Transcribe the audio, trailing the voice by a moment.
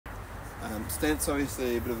Stent's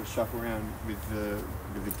obviously a bit of a shuffle around with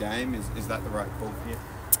the game. Is that the right call for you?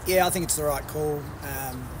 Yeah, I think it's the right call.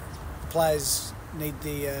 Players need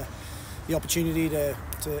the opportunity to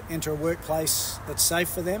enter a workplace that's safe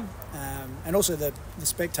for them, and also the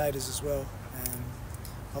spectators as well.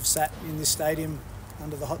 I've sat in this stadium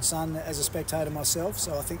under the hot sun as a spectator myself,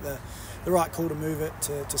 so I think the right call to move it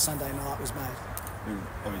to Sunday night was made. We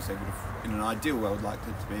obviously would have, in an ideal world, liked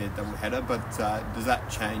it to be a double header, but does that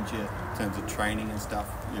change you in terms of training and stuff,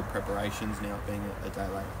 your preparations now being a day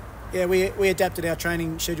later? Yeah, we adapted our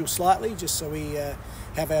training schedule slightly just so we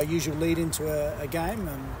have our usual lead into a game,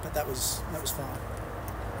 but that was fine.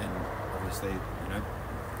 And obviously,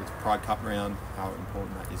 with the Pride Cup round, how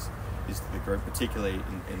important that is to the group, particularly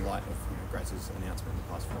in light of Grace's announcement in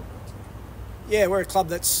the past 4 months. Yeah, we're a club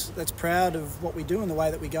that's proud of what we do and the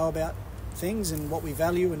way that we go about things and what we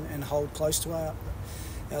value and hold close to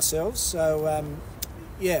ourselves. So,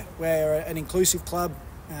 we're an inclusive club,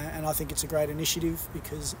 and I think it's a great initiative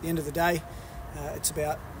because at the end of the day, it's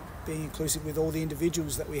about being inclusive with all the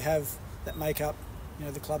individuals that we have that make up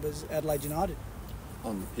the club as Adelaide United.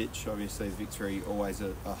 On the pitch, obviously, Victory always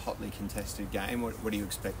a hotly contested game. What are you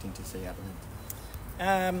expecting to see out of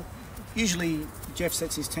them? Usually Jeff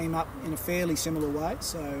sets his team up in a fairly similar way,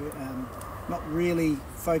 so not really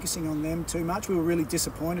focusing on them too much. We were really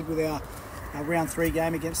disappointed with our round 3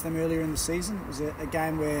 game against them earlier in the season. It was a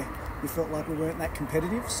game where we felt like we weren't that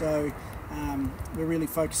competitive, so we're really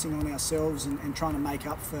focusing on ourselves and trying to make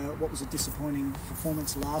up for what was a disappointing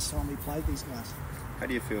performance last time we played these guys. How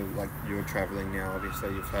do you feel like you're travelling now? Obviously,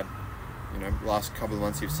 you've had, last couple of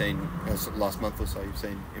months you've seen, last month or so you've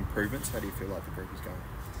seen improvements. How do you feel like the group is going?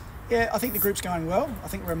 Yeah, I think the group's going well. I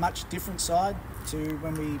think we're a much different side to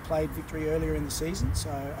when we played Victory earlier in the season. So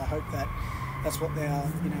I hope that's what our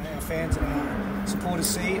fans and our supporters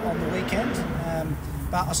see on the weekend.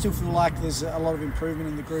 But I still feel like there's a lot of improvement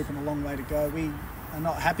in the group and a long way to go. We are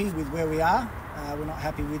not happy with where we are. We're not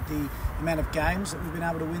happy with the amount of games that we've been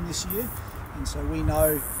able to win this year. And so we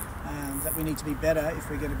know that we need to be better if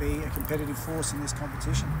we're going to be a competitive force in this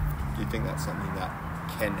competition. Do you think that's something that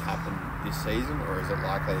can happen this season, or is it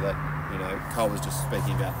likely that, Cole was just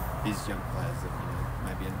speaking about his young players, that,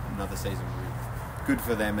 maybe another season will be good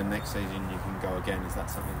for them and next season you can go again? Is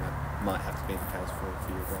that something that might have to be the case for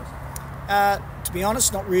you guys? To be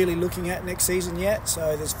honest, not really looking at next season yet.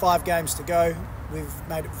 So there's 5 games to go. We've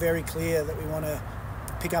made it very clear that we want to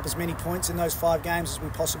pick up as many points in those 5 games as we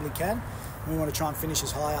possibly can. We want to try and finish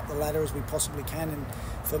as high up the ladder as we possibly can, and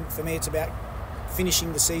for me it's about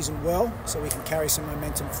finishing the season well so we can carry some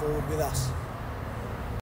momentum forward with us.